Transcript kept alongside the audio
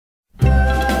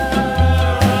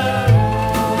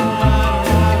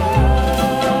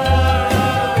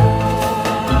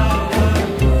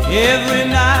Every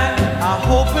night I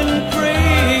hope and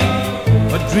pray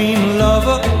a dream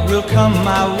lover will come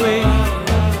my way,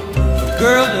 a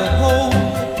girl to hold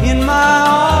in my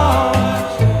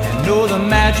arms and know the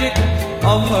magic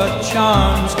of her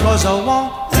charms. 'Cause I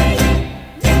want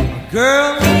a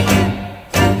girl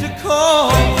to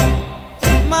call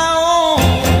my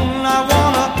own. I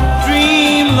want a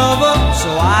dream lover so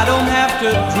I don't have to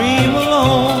dream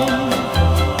alone.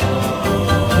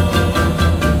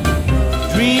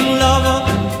 Dream lover,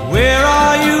 where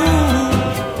are you?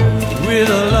 With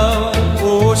a love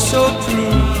oh so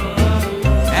true,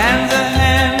 and the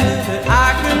hand that I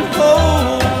can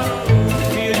hold,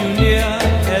 feel you near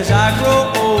as I grow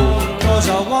old. 'Cause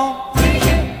I want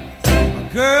a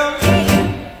girl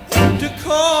to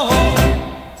call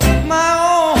my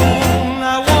own.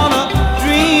 I want a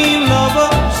dream lover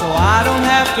so I don't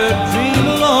have to dream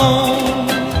alone.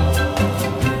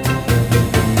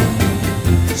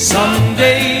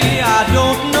 Someday, I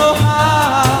don't know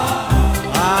how,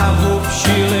 I hope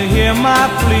she'll hear my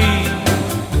plea.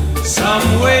 Some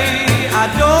way, I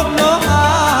don't know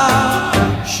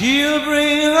how, she'll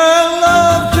bring her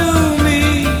love to me.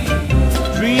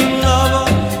 Dream lover,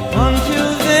 until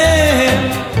then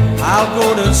I'll go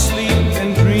to sleep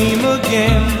and dream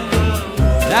again.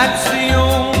 That's the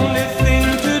only thing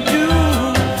to do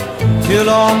till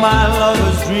all my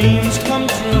lover's dreams come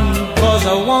true. 'Cause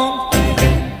I want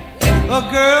a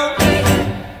girl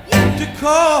to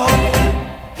call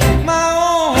my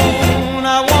own.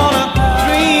 I want a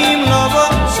dream lover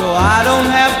so I don't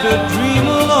have to dream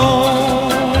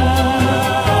alone.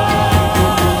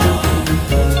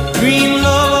 Dream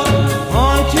lover,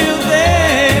 until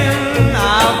then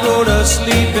I'll go to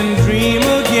sleep and dream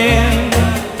again.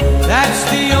 That's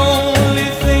the only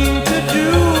thing to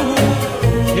do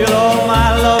till all my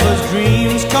lover's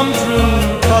dreams come true.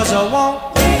 'Cause I want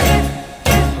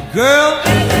a girl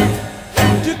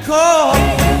to call